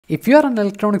If you are an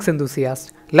electronics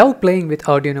enthusiast, love playing with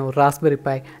Arduino, Raspberry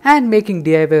Pi and making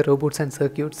DIY robots and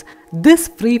circuits, this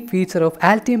free feature of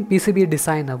Altium PCB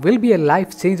Designer will be a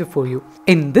life changer for you.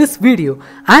 In this video,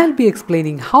 I'll be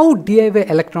explaining how DIY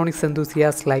electronics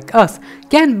enthusiasts like us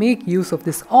can make use of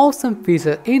this awesome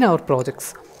feature in our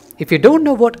projects. If you don't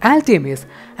know what Altium is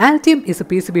a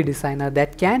PCB designer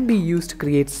that can be used to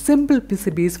create simple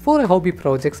PCBs for hobby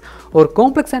projects or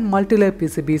complex and multi-layer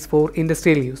PCBs for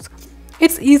industrial use.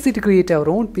 It's easy to create our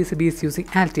own PCBs using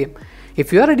Altium.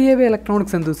 If you are a DIY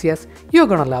electronics enthusiast, you're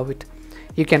gonna love it.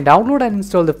 You can download and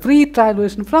install the free trial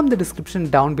version from the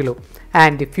description down below.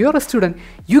 And if you're a student,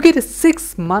 you get a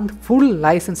 6-month full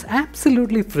license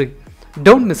absolutely free.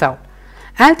 Don't miss out.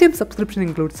 Altium subscription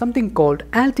includes something called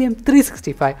Altium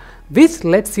 365, which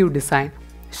lets you design,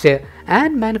 share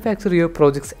and manufacture your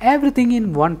projects everything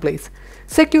in one place.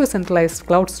 Secure centralized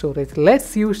cloud storage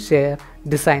lets you share,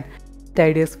 design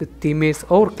ideas with teammates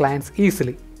or clients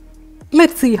easily.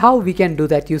 Let's see how we can do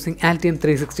that using Altium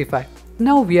 365.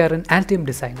 Now we are in Altium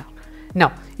Designer.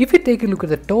 Now if you take a look at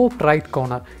the top right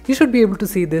corner, you should be able to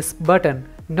see this button,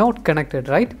 not connected,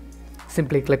 right?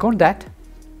 Simply click on that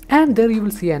and there you will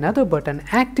see another button,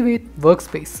 Activate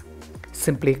Workspace.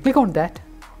 Simply click on that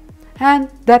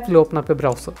and that will open up a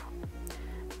browser.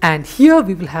 And here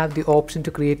we will have the option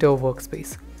to create our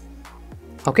workspace.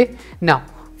 Okay, now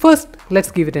first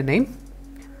let's give it a name.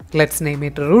 Let's name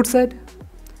it root Z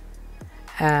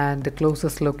and the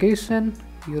closest location,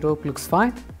 Europe, looks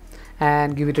fine,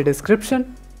 and give it a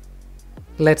description.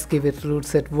 Let's give it root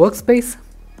Z workspace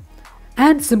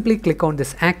and simply click on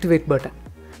this activate button.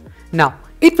 Now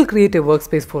it will create a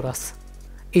workspace for us.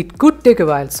 It could take a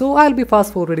while, so I'll be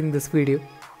fast forwarding this video.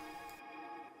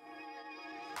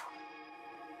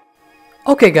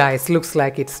 Okay guys, looks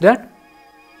like it's done.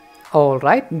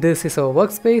 Alright, this is our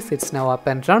workspace, it's now up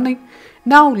and running.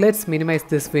 Now let's minimize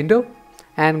this window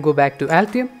and go back to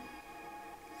Altium.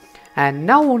 And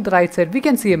now on the right side we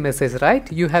can see a message,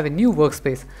 right? You have a new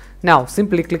workspace. Now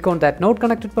simply click on that not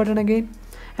connected button again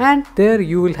and there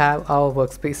you will have our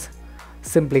workspace.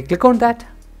 Simply click on that.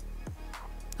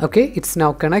 Okay, it's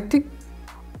now connecting.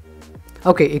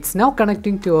 Okay, it's now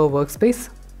connecting to our workspace.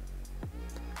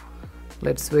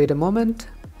 Let's wait a moment.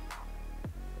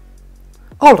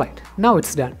 Alright, now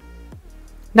it's done.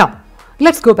 Now,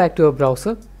 let's go back to our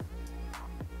browser.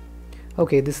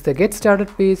 Okay, this is the Get Started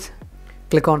page.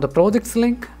 Click on the projects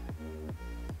link.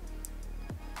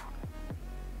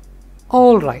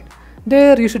 Alright,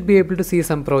 there you should be able to see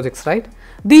some projects, right?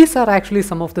 These are actually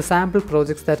some of the sample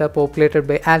projects that are populated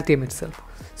by Altium itself.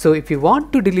 So if you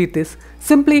want to delete this,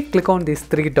 simply click on these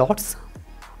 3 dots.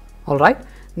 Alright,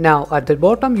 now at the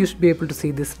bottom you should be able to see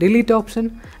this delete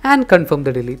option and confirm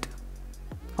the delete.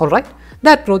 Alright,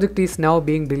 that project is now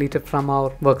being deleted from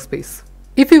our workspace.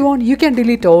 If you want, you can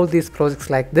delete all these projects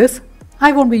like this.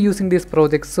 I won't be using these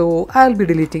projects, so I'll be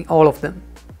deleting all of them.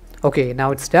 Okay,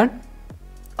 now it's done.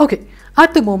 Okay,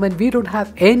 at the moment we don't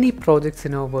have any projects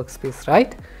in our workspace,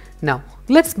 right? Now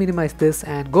let's minimize this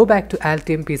and go back to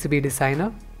Altium PCB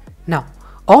Designer. Now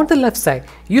on the left side,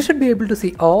 you should be able to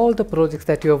see all the projects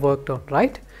that you have worked on,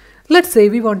 right? Let's say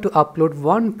we want to upload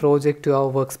one project to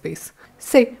our workspace.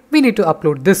 Say we need to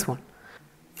upload this one.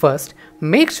 First,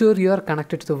 make sure you are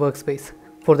connected to the workspace.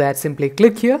 For that, simply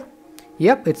click here.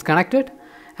 Yep, it's connected.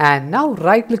 And now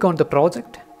right click on the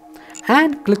project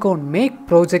and click on Make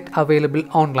Project Available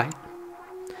Online.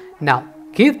 Now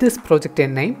give this project a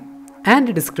name and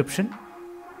a description.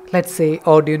 Let's say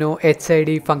Arduino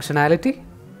HID functionality.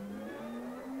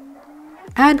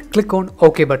 And click on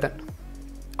OK button.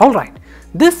 Alright,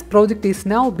 this project is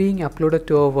now being uploaded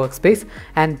to our workspace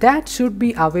and that should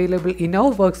be available in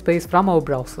our workspace from our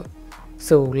browser.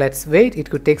 So let's wait, it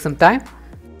could take some time.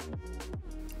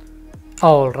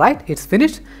 Alright, it's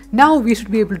finished. Now we should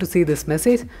be able to see this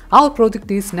message. Our project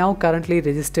is now currently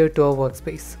registered to our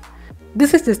workspace.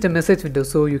 This is just a message window,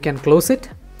 so you can close it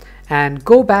and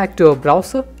go back to our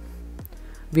browser.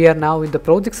 We are now in the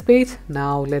projects page.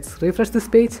 Now let's refresh this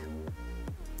page.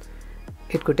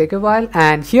 It could take a while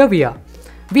and here we are.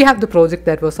 We have the project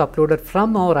that was uploaded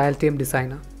from our Altium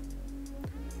Designer.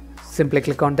 Simply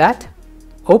click on that,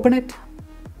 open it,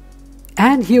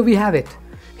 and here we have it.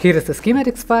 Here is the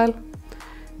schematics file.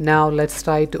 Now let's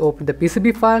try to open the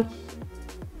PCB file.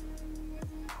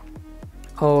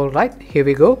 Alright, here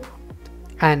we go.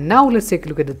 And now let's take a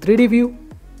look at the 3D view.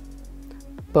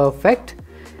 Perfect.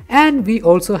 And we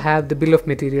also have the bill of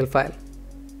material file.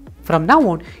 From now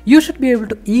on, you should be able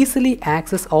to easily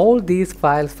access all these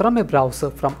files from a browser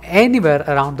from anywhere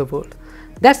around the world.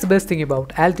 That's the best thing about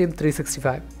Altium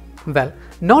 365. Well,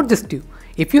 not just you.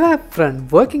 If you have a friend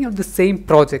working on the same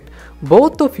project,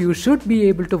 both of you should be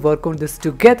able to work on this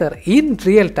together in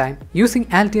real time using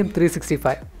Altium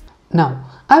 365. Now,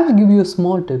 I will give you a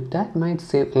small tip that might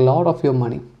save a lot of your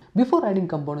money. Before adding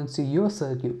components to your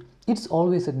circuit, it's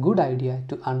always a good idea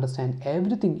to understand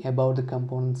everything about the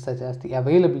components such as the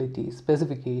availability,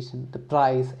 specification, the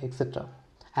price, etc.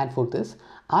 And for this,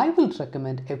 I will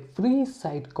recommend a free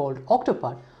site called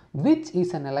Octopart, which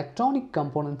is an electronic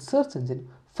component search engine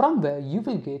from where you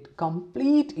will get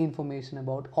complete information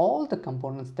about all the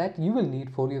components that you will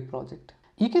need for your project.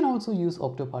 You can also use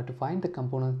Octopart to find the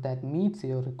component that meets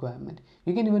your requirement.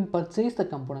 You can even purchase the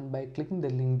component by clicking the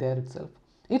link there itself.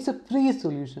 It's a free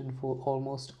solution for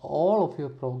almost all of your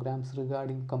programs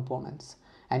regarding components,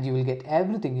 and you will get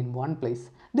everything in one place.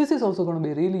 This is also going to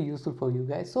be really useful for you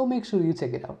guys, so make sure you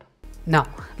check it out. Now,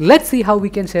 let's see how we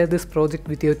can share this project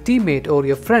with your teammate or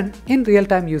your friend in real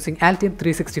time using Altium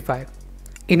 365.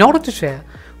 In order to share,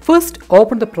 first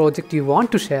open the project you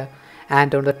want to share,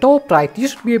 and on the top right you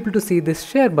should be able to see this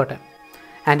share button.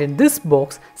 And in this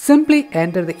box, simply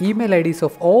enter the email IDs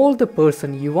of all the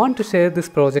person you want to share this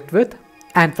project with,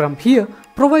 and from here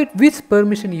provide which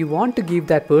permission you want to give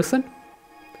that person.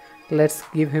 Let's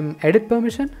give him edit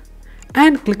permission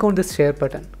and click on this share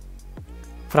button.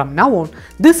 From now on,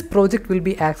 this project will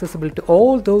be accessible to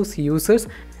all those users,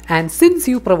 and since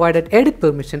you provided edit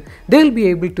permission, they'll be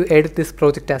able to edit this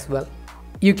project as well.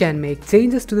 You can make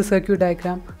changes to the circuit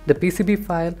diagram, the PCB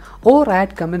file, or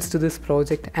add comments to this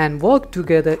project and work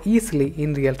together easily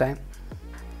in real time.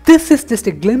 This is just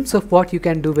a glimpse of what you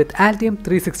can do with Altium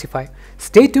 365.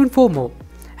 Stay tuned for more.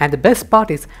 And the best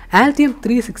part is Altium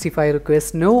 365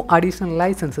 requires no additional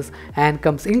licenses and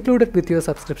comes included with your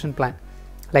subscription plan.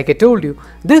 Like I told you,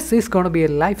 this is going to be a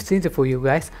life changer for you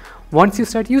guys. Once you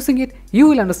start using it, you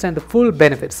will understand the full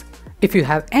benefits. If you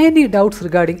have any doubts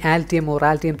regarding Altium or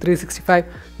Altium 365,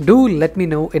 do let me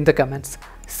know in the comments.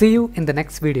 See you in the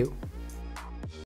next video.